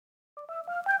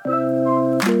Hi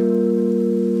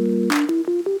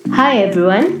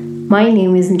everyone, my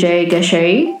name is Njeri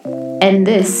Gashari, and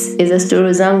this is a Story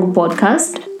Zangu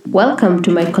podcast. Welcome to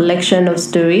my collection of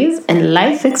stories and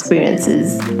life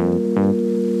experiences.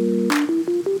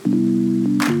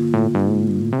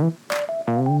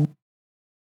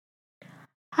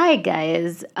 Hi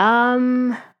guys.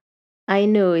 I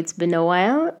know it's been a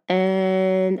while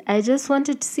and I just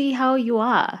wanted to see how you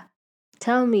are.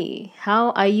 Tell me,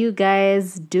 how are you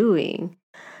guys doing?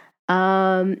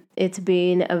 It's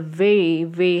been a very,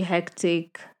 very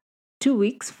hectic 2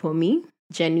 weeks for me,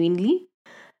 genuinely,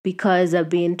 because I've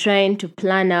been trying to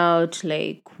plan out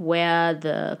like where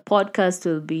the podcast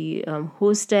will be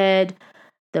hosted,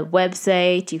 the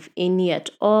website, if any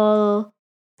at all,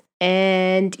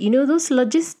 and those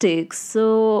logistics.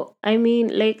 So I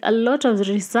mean, like a lot of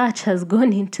research has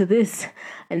gone into this,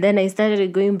 and then I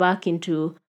started going back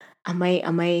into, am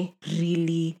I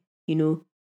really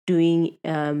doing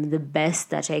the best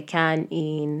that I can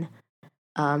in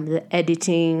the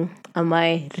editing? Am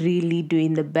I really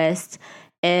doing the best?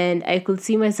 And I could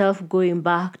see myself going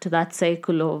back to that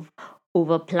cycle of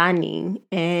over planning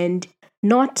and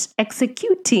not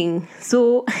executing.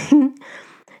 So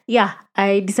yeah,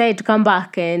 I decided to come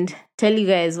back and tell you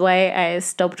guys why I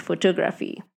stopped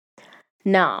photography.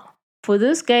 Now, for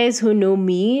those guys who know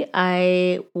me,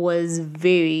 I was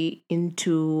very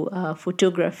into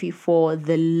photography for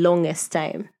the longest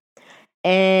time.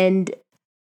 And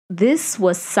this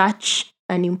was such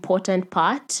an important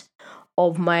part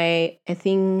of my, I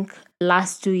think,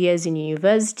 last 2 years in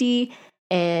university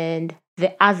and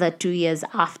the other 2 years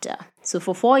after. So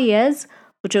for 4 years,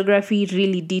 photography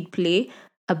really did play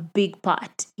a big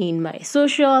part in my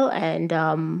social and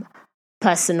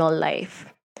personal life.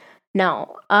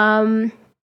 Now,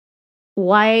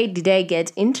 why did I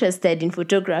get interested in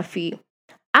photography?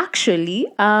 Actually,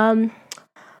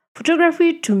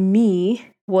 photography to me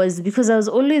was because I was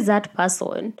always that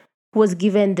person who was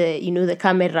given the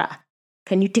camera.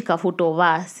 Can you take a photo of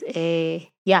us?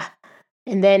 Yeah.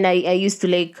 And then I used to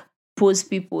like pose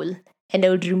people and I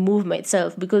would remove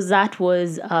myself because that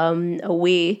was a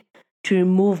way to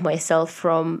remove myself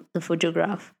from the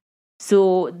photograph.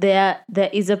 So there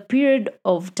is a period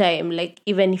of time, like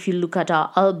even if you look at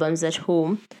our albums at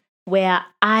home, where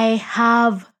I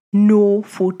have no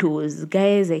photos.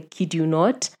 Guys, I kid you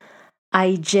not.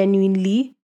 I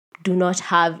genuinely do not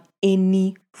have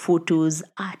any photos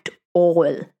at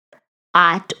all.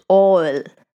 At all.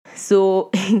 So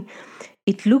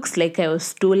it looks like I was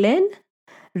stolen.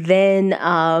 Then there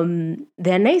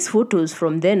are nice photos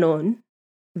from then on.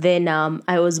 Then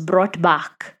I was brought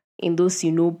back in those,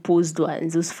 posed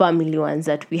ones, those family ones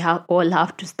that we all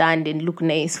have to stand and look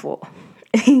nice for.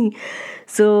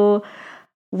 So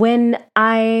when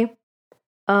I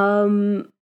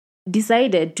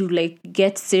decided to like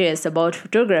get serious about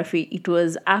photography, it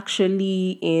was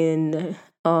actually in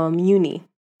uni.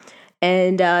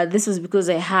 And this was because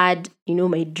I had,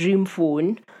 my dream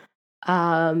phone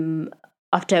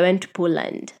after I went to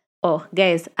Poland. Oh,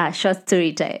 guys, a short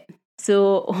story time.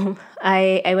 So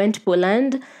I went to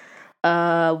Poland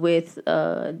with,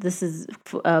 this is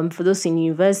for those in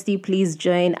university, please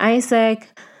join ISEC.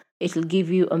 It will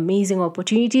give you amazing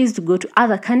opportunities to go to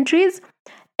other countries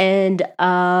and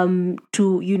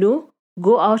to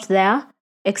go out there,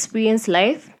 experience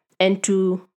life, and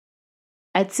to,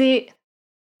 I'd say,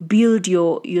 build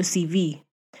your CV.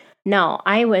 Now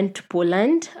I went to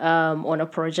Poland on a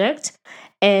project,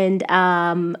 and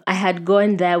I had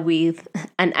gone there with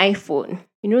an iPhone,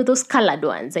 those colored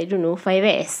ones. I don't know,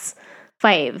 5S,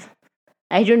 5,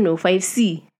 I don't know,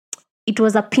 5C. It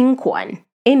was a pink one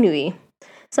anyway.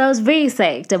 So I was very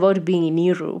psyched about being in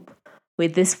Europe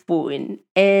with this phone.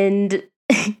 And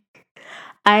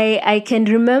I can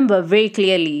remember very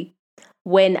clearly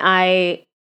when I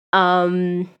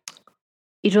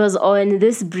it was on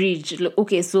this bridge.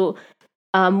 Okay, so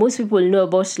most people know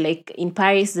about, like, in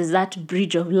Paris there's that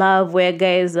bridge of love where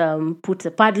guys put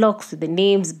the padlocks with the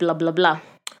names, blah blah blah.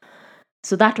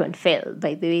 So that one fell,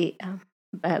 by the way.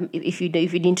 If you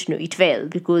didn't know, it fell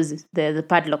because the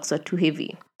padlocks were too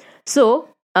heavy. So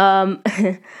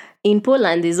in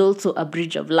Poland, there's also a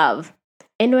bridge of love.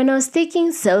 And when I was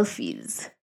taking selfies,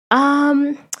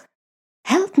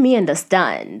 help me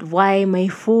understand why my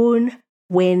phone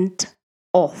went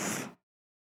off.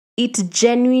 It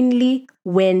genuinely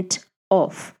went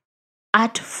off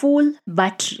at full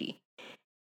battery.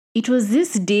 It was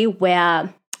this day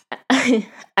where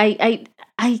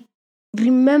I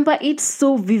remember it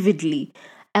so vividly.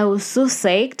 I was so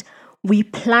psyched. We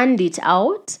planned it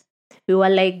out. We were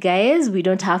like, guys, we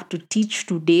don't have to teach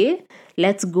today.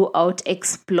 Let's go out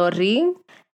exploring.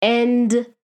 And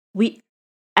we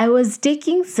I was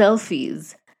taking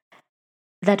selfies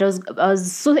that I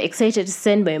was so excited to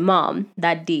send my mom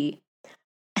that day.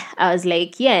 I was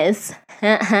like, yes,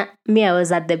 me, I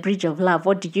was at the bridge of love.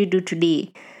 What did you do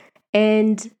today?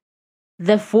 And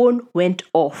the phone went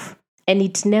off and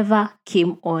it never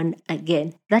came on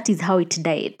again. That is how it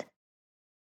died.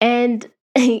 And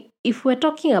if we're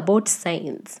talking about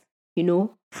signs,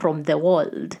 from the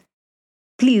world,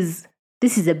 please,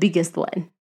 this is the biggest one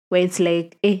where it's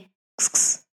like, hey,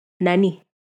 Nani,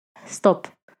 stop.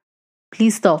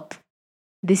 Please stop.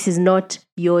 This is not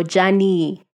your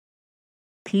journey.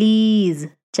 Please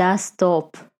just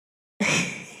stop.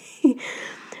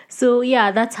 So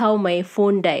yeah, that's how my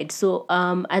phone died. So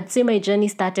I'd say my journey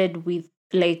started with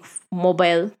like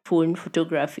mobile phone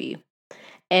photography.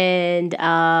 And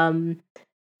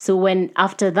so when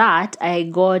after that I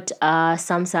got a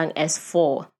Samsung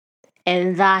S4,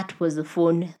 and that was the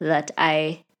phone that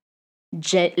I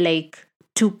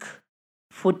took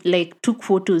took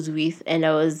photos with, and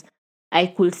I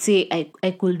could say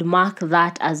I could mark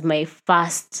that as my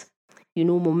first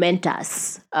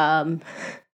momentous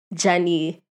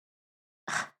journey.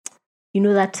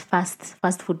 That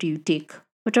first photo you take,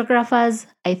 photographers,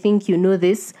 I think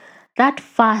this, that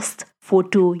first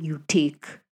photo you take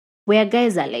where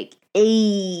guys are like,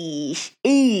 ish,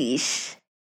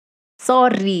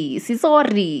 sorry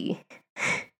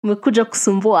umekuja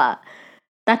kusumbua.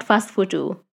 That first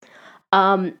photo,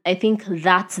 I think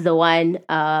that's the one.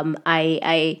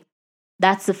 I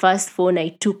That's the first phone I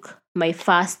took my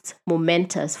first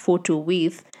momentous photo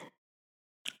with,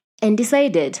 and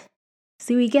decided,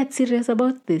 see, we get serious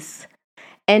about this.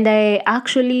 And I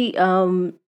actually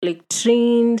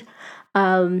trained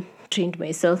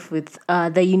myself with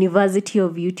the University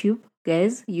of YouTube,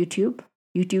 guys. YouTube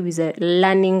is a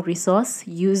learning resource.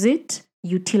 Use it,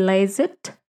 utilize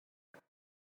it,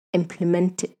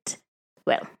 implement it.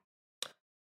 Well,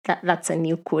 that's a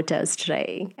new quote I was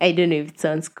trying. I don't know if it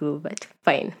sounds cool, but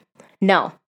fine.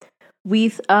 Now,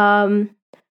 with having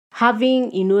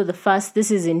the first, this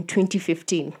is in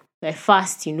 2015, my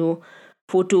first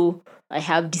photo, I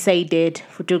have decided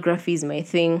photography is my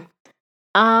thing.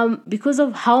 Because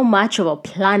of how much of a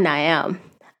planner I am,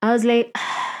 I was like,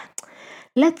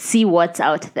 let's see what's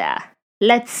out there.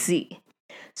 Let's see.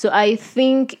 So I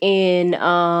think in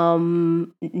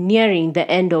nearing the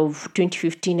end of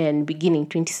 2015 and beginning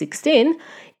 2016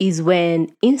 is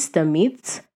when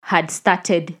Instameets had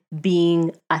started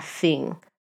being a thing.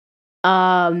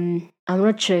 I'm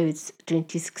not sure if it's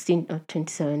 2016 or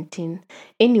 2017.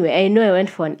 Anyway, I know I went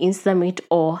for an Instameet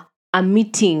or a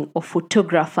meeting of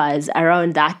photographers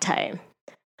around that time.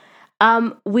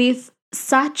 With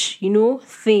such,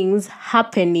 things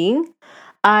happening,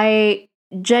 I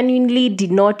genuinely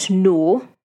did not know,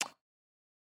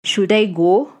 should I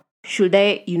go? Should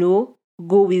I, go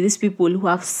with these people who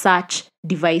have such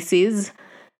devices?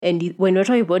 And when we're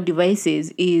talking about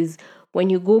devices, is when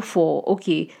you go for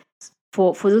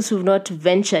those who've not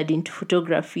ventured into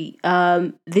photography,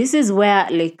 this is where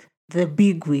like the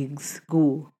big wigs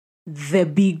go. The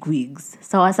big wigs.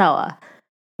 Sawa.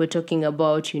 We're talking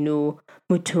about, Mutua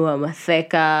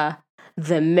Matheka,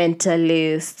 The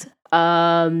Mentalist,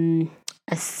 Asif.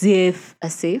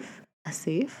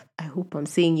 I hope I'm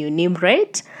saying your name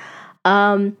right.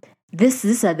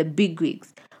 These are the big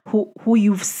wigs who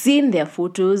you've seen their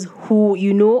photos,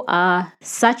 who are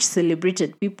such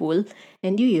celebrated people,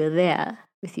 and you're there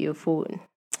with your phone.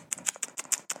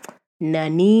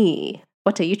 Nani,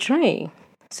 what are you trying?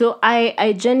 So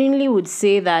I genuinely would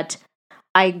say that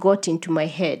I got into my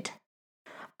head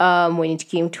when it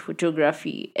came to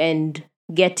photography and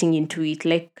getting into it.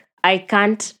 Like, I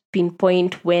can't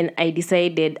pinpoint when I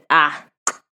decided,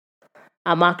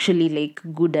 I'm actually like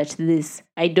good at this.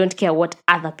 I don't care what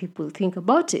other people think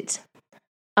about it.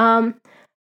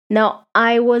 Now,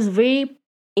 I was very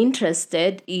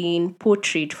interested in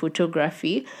portrait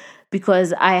photography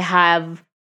because I have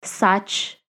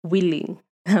such willing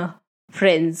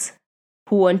friends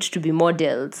who want to be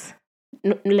models.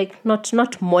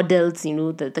 Not models,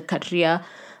 the career.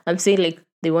 I'm saying like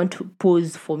they want to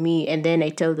pose for me, and then I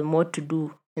tell them what to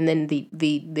do, and then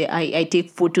I take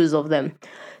photos of them.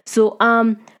 So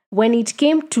when it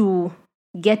came to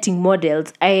getting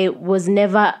models, it was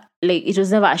never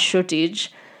a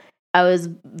shortage. I was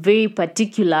very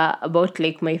particular about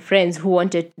like my friends who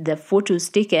wanted the photos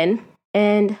taken,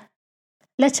 and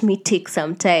let me take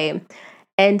some time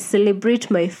and celebrate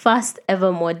my first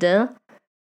ever model,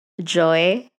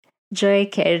 Joy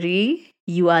Carey.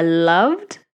 You are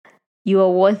loved, you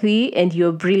are worthy, and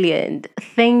you're brilliant.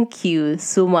 Thank you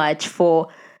so much for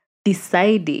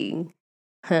deciding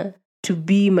to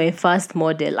be my first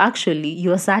model. Actually,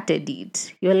 you asserted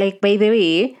it. You're like, by the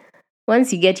way,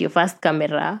 once you get your first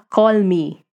camera, call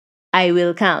me. I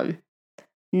will come,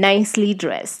 nicely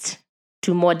dressed,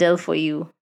 to model for you.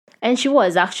 And she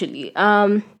was actually.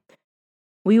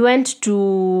 We went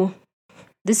to,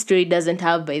 this story doesn't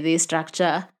have by the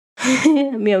structure.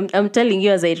 I'm telling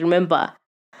you as I remember.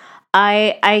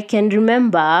 I can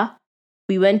remember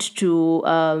we went to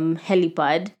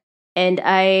helipad, and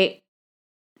I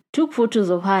took photos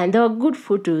of her, and they were good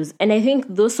photos. And I think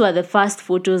those were the first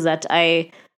photos that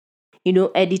I,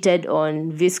 edited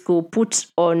on Visco, put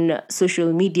on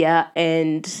social media.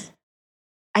 And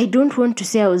I don't want to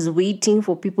say I was waiting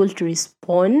for people to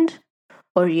respond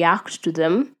or react to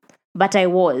them, but I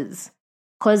was.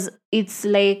 Because it's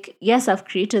like, yes, I've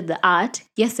created the art.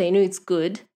 Yes, I know it's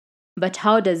good. But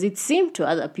how does it seem to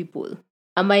other people?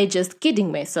 Am I just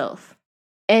kidding myself?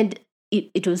 And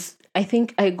it was, I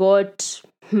think I got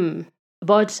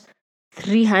about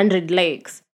 300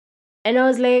 likes. And I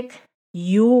was like,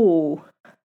 yo,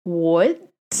 what?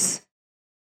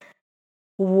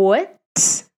 What?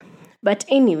 But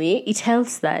anyway, it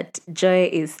helps that Joy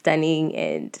is stunning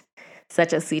and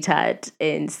such a sweetheart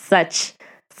and such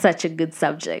a good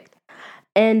subject.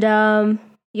 And I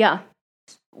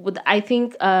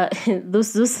think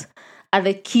those are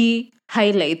the key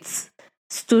highlights,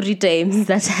 story times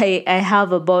that I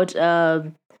have about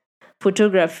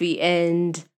photography.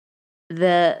 And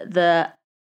another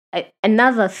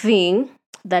thing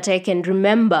that I can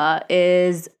remember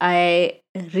is I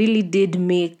really did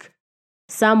make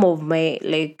some of my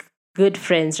good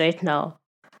friends right now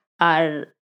are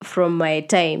from my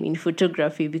time in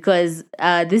photography, because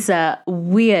these are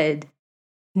weird,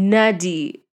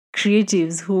 nerdy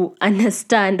creatives who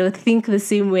understand or think the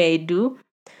same way I do,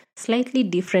 slightly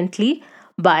differently,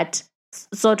 but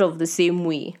sort of the same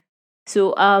way.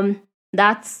 So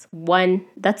that's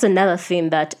another thing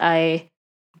that I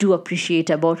do appreciate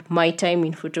about my time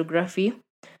in photography.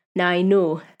 Now I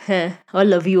know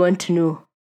all of you want to know,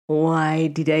 why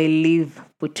did I leave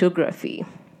photography?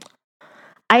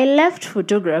 I left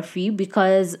photography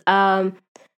because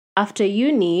after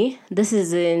uni, this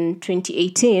is in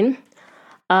 2018,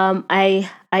 I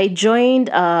joined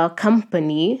a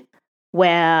company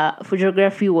where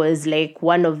photography was like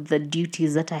one of the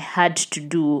duties that I had to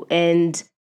do. And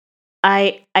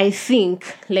I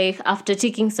think, like, after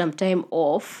taking some time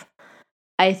off,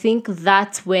 I think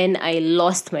that's when I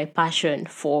lost my passion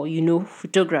for,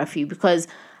 photography, because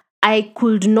I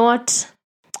could not,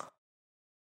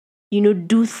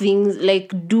 do things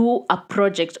like do a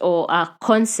project or a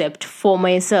concept for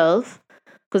myself,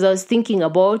 because I was thinking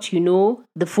about,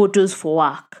 the photos for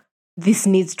work. This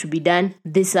needs to be done.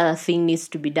 This other thing needs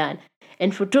to be done.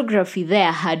 And photography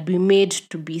there had been made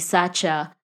to be such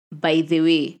a, by the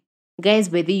way, guys,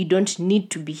 by the way, you don't need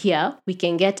to be here. We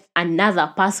can get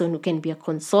another person who can be a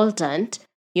consultant.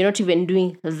 You're not even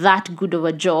doing that good of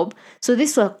a job. So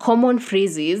these were common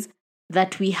phrases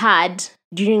that we had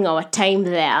during our time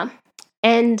there.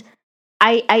 And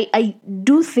I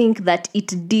do think that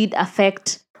it did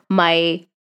affect my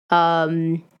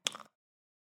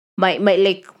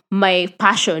my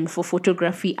passion for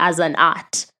photography as an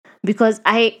art, because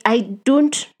I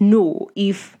don't know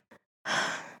if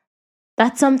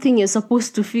that's something you're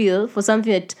supposed to feel for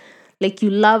something that like you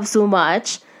love so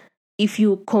much. If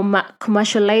you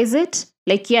commercialize it,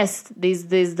 like, yes,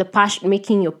 there's the passion,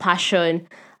 making your passion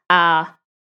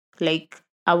like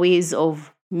a ways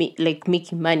of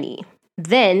making money.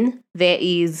 Then there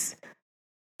is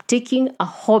taking a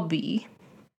hobby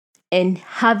and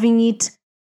having it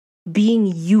being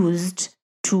used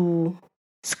to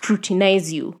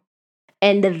scrutinize you.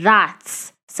 And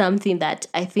that's something that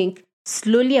I think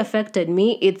slowly affected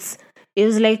me. It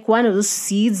was like one of those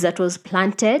seeds that was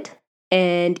planted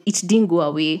and it didn't go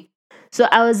away. So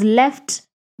I was left,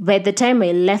 by the time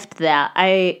I left there,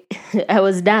 I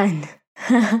was done.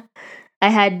 I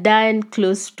had done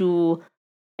close to,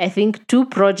 I think, 2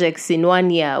 projects in 1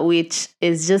 year, which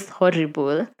is just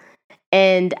horrible.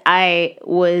 And I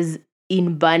was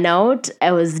in burnout.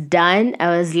 I was done.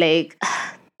 I was like,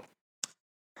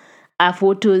 our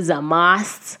photos are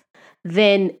masked.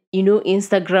 Then,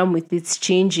 Instagram with its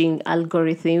changing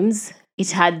algorithms,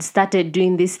 it had started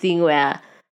doing this thing where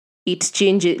it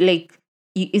changes, like,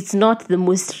 it's not the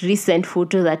most recent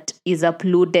photo that is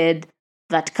uploaded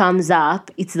that comes up.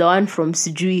 It's the one from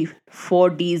Sijui 4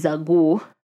 days ago.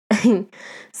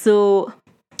 So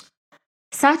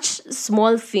such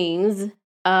small things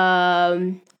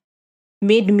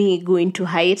made me go into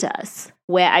hiatus,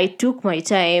 where I took my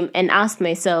time and asked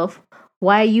myself,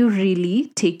 why are you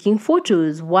really taking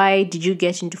photos? Why did you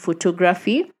get into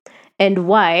photography? And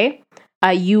why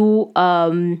are you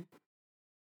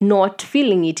not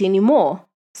feeling it anymore?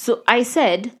 So I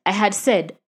had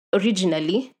said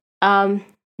originally,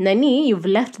 Nani, you've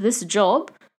left this job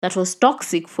that was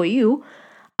toxic for you.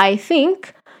 I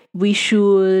think we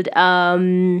should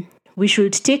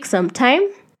take some time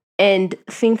and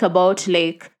think about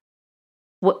like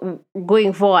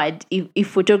going forward if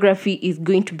photography is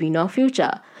going to be in our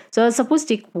future. So I was supposed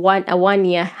to take a 1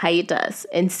 year hiatus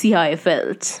and see how I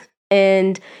felt.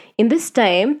 And in this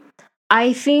time,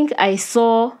 I think I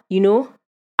saw,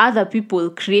 other people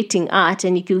creating art,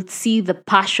 and you could see the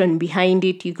passion behind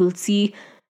it. You could see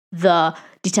the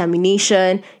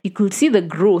determination. You could see the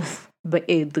growth. But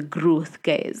the growth,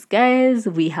 guys,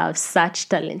 we have such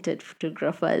talented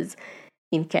photographers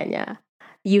in Kenya.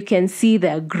 You can see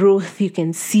their growth. You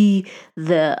can see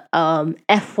the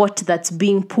effort that's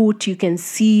being put. You can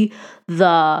see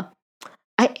the.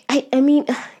 I mean,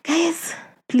 guys,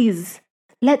 please.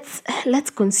 Let's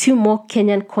consume more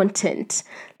Kenyan content.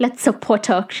 Let's support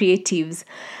our creatives.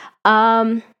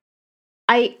 After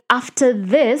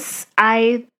the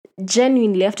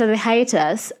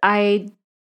hiatus, I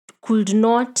could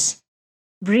not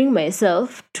bring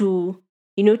myself to,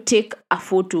 take a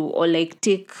photo or like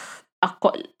think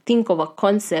of a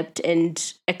concept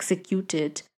and execute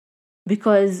it,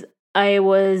 because I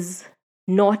was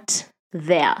not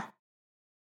there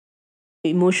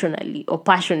emotionally or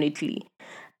passionately.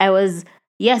 I'll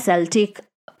take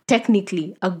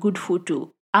technically a good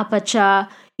photo. Aperture,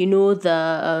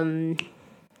 the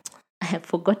I have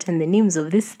forgotten the names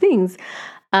of these things.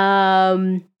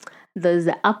 There's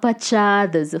the aperture,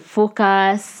 there's the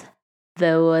focus,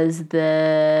 there was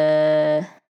the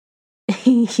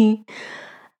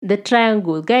the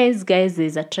triangle. Guys,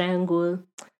 there's a triangle.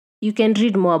 You can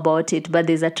read more about it, but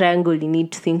there's a triangle you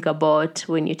need to think about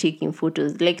when you're taking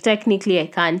photos. Like technically, I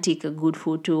can't take a good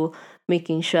photo,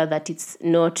 making sure that it's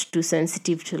not too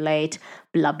sensitive to light,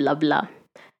 blah, blah, blah.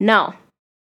 Now,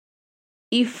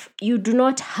 if you do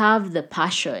not have the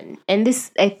passion, and this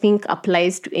I think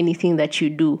applies to anything that you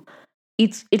do,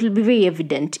 it'll be very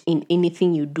evident in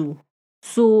anything you do.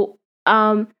 So,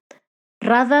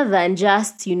 rather than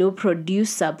just,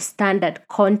 produce substandard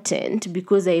content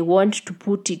because I want to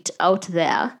put it out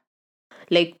there,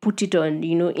 like put it on,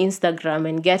 Instagram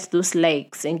and get those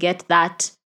likes and get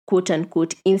that quote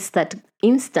unquote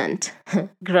instant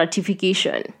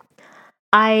gratification,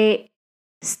 I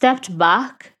stepped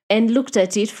back and looked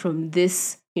at it from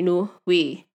this,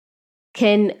 way.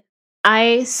 Can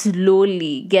I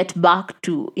slowly get back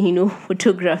to,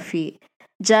 photography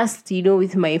just,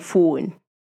 with my phone?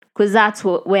 Because that's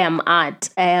where I'm at.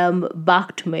 I am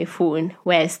back to my phone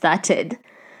where I started,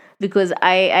 because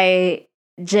I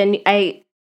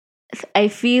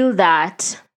feel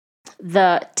that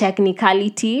the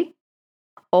technicality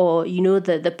or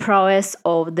the prowess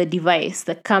of the device,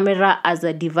 the camera as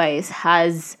a device,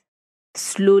 has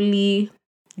slowly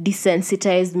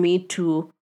desensitized me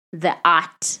to the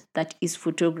art that is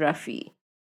photography.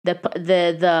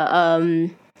 There's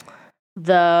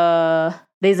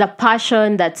a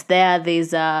passion that's there.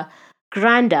 There's a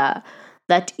grandeur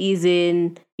that is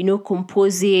in,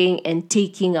 composing and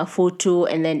taking a photo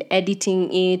and then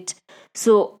editing it.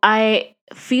 So I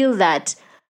feel that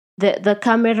the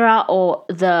camera, or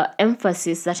the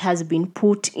emphasis that has been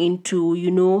put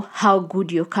into, how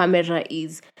good your camera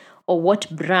is or what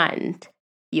brand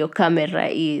your camera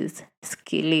is.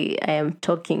 Skilly, I am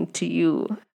talking to you.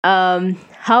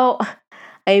 How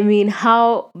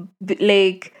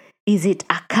like, is it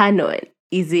a Canon?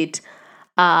 Is it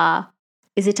a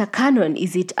Canon?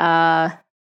 Is it a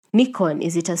Nikon?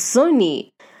 Is it a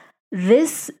Sony?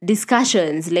 These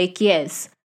discussions, like, yes,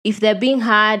 if they're being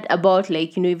had about,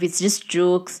 like, if it's just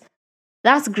jokes,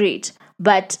 that's great.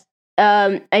 But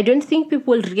I don't think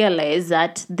people realize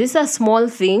that these are small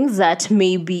things that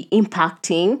may be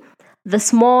impacting the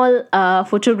small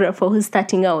photographer who's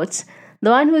starting out. The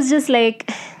one who's just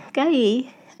like,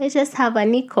 guy, I just have a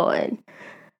Nikon.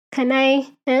 Can I?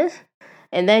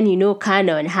 And then,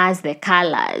 Canon has the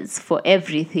colors for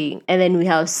everything. And then we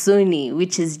have Sony,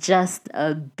 which is just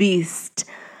a beast.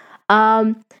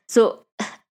 So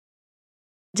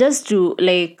just to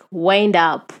like wind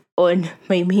up on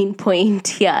my main point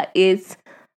here is,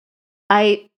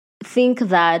 I think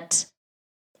that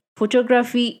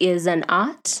photography is an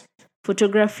art.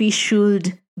 Photography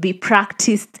should be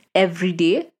practiced every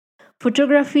day.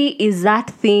 Photography is that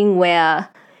thing where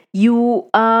you,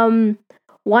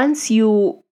 once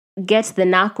you get the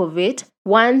knack of it,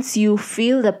 once you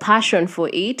feel the passion for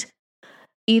it,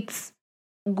 it's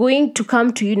going to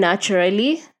come to you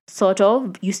naturally, sort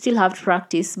of. You still have to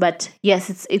practice, but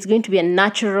yes, it's going to be a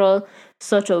natural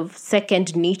sort of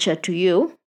second nature to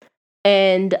you.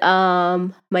 And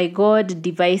my God,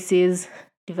 devices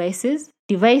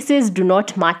do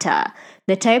not matter.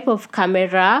 The type of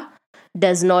camera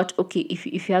does not. Okay, if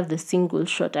you have the single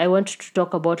shot, I want to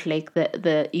talk about like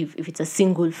the if it's a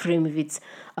single frame, if it's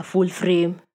a full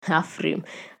frame, half frame,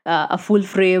 a full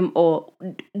frame, or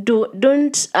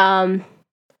don't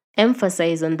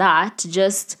emphasize on that.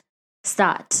 Just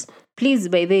start, please.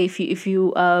 By the way, if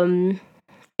you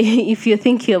if you're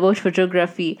thinking about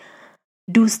photography,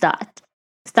 do start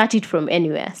it from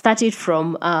anywhere. Start it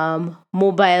from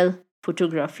mobile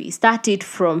photography. Start it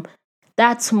from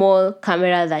that small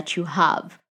camera that you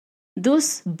have.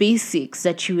 Those basics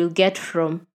that you will get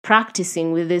from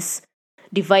practicing with these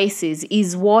devices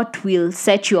is what will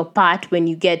set you apart when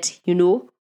you get,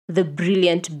 the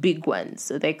brilliant big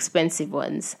ones, or the expensive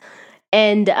ones.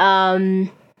 And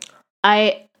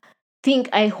I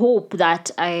hope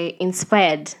that I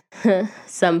inspired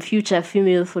some future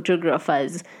female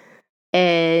photographers,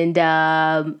 and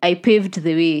I paved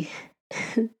the way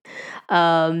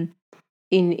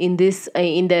in this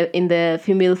in the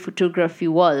female photography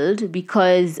world,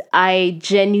 because I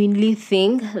genuinely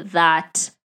think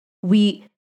that we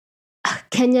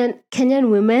Kenyan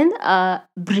women are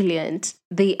brilliant.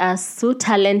 They are so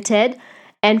talented,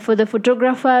 and for the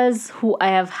photographers who I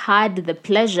have had the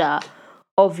pleasure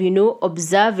of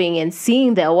observing and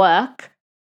seeing their work,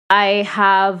 I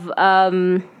have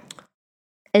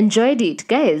enjoyed it.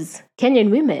 Guys, Kenyan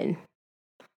women,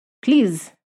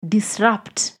 please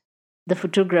disrupt the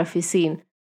photography scene.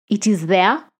 It is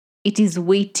there, it is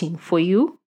waiting for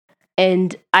you,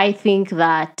 and I think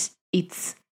that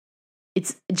it's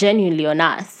genuinely on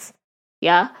us.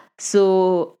 Yeah,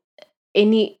 so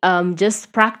any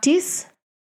just practice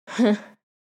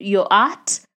your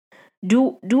art.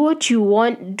 Do what you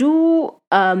want. Do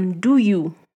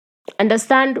you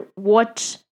understand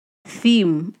what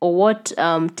theme or what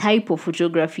type of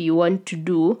photography you want to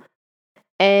do?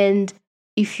 And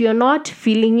if you're not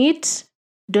feeling it,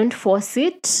 don't force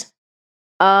it.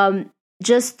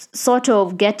 Just sort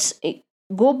of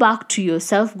go back to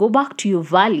yourself, go back to your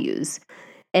values,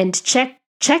 and check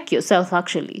yourself.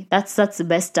 Actually, that's the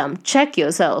best term. Check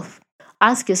yourself.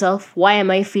 Ask yourself, why am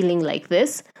I feeling like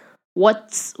this?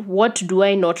 What do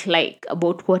I not like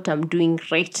about what I'm doing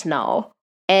right now?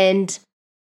 And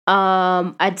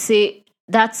I'd say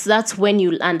that's when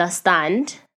you'll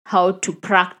understand how to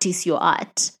practice your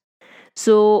art.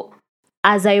 So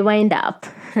as I wind up,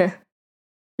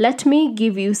 let me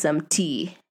give you some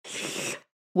tea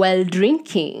while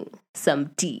drinking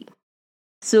some tea.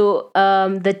 So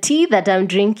the tea that I'm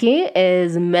drinking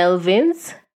is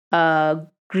Melvin's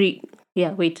green.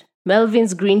 Yeah, wait,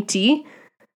 Melvin's green tea.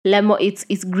 Lemon.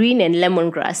 It's green and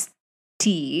lemongrass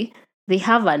tea. They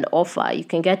have an offer. You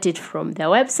can get it from their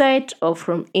website or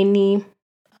from any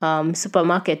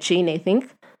supermarket chain, I think.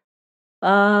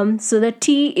 So the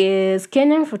tea is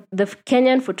the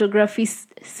Kenyan photography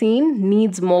scene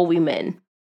needs more women.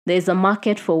 There's a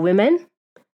market for women.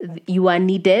 You are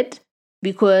needed,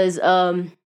 because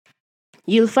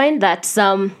you'll find that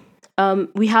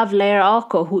we have Lyra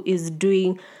Alco, who is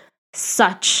doing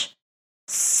such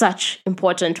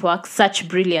important work, such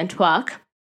brilliant work,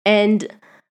 and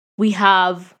we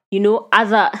have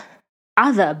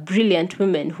other brilliant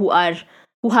women who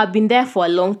have been there for a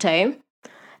long time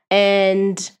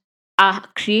and are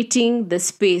creating the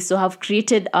space, so have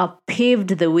paved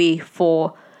the way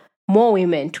for more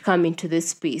women to come into this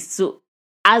space. So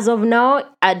as of now,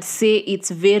 I'd say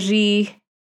it's very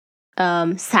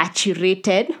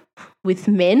saturated with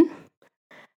men.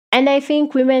 And I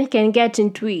think women can get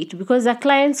into it because there are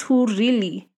clients who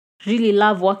really, really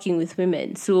love working with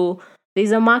women. So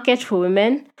there's a market for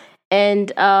women.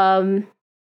 And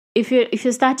if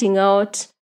you're starting out,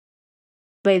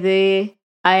 by the way,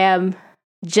 I am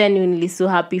genuinely so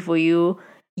happy for you.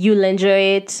 You'll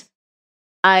enjoy it.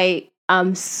 I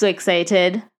am so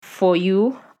excited for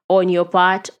you, on your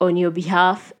part, on your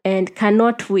behalf, and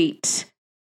cannot wait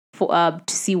for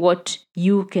to see what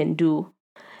you can do.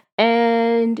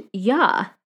 And yeah,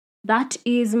 that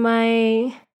is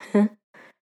my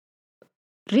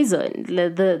reason,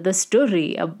 the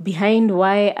story behind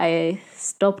why I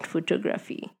stopped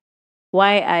photography,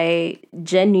 why I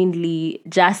genuinely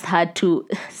just had to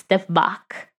step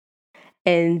back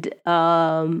and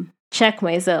check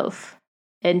myself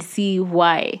and see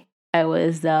why I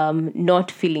was not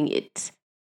feeling it.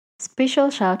 Special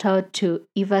shout out to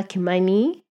Eva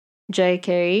Kimani, Joy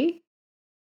Kerry,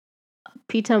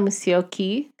 Peter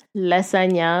Musioki,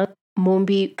 Lesanya,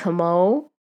 Mumbi Kamau,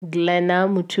 Glenna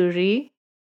Muturi,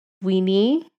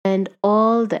 Winnie, and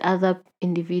all the other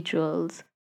individuals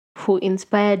who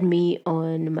inspired me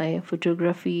on my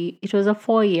photography. It was a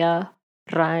 4 year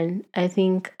run. I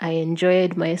think I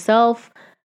enjoyed myself,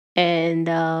 and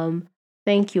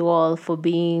thank you all for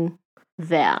being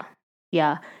there.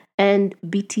 Yeah. And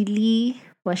BT Lee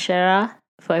Washera,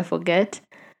 if I forget.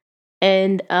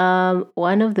 And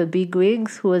one of the big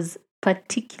wigs who was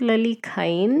particularly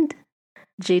kind,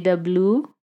 JW.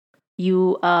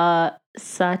 You are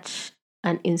such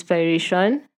an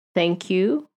inspiration. Thank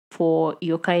you for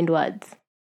your kind words.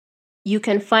 You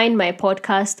can find my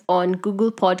podcast on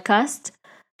Google Podcast,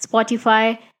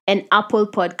 Spotify, and Apple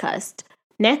Podcast.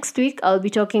 Next week, I'll be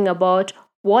talking about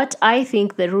what I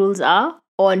think the rules are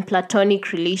on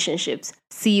platonic relationships.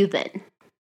 See you then.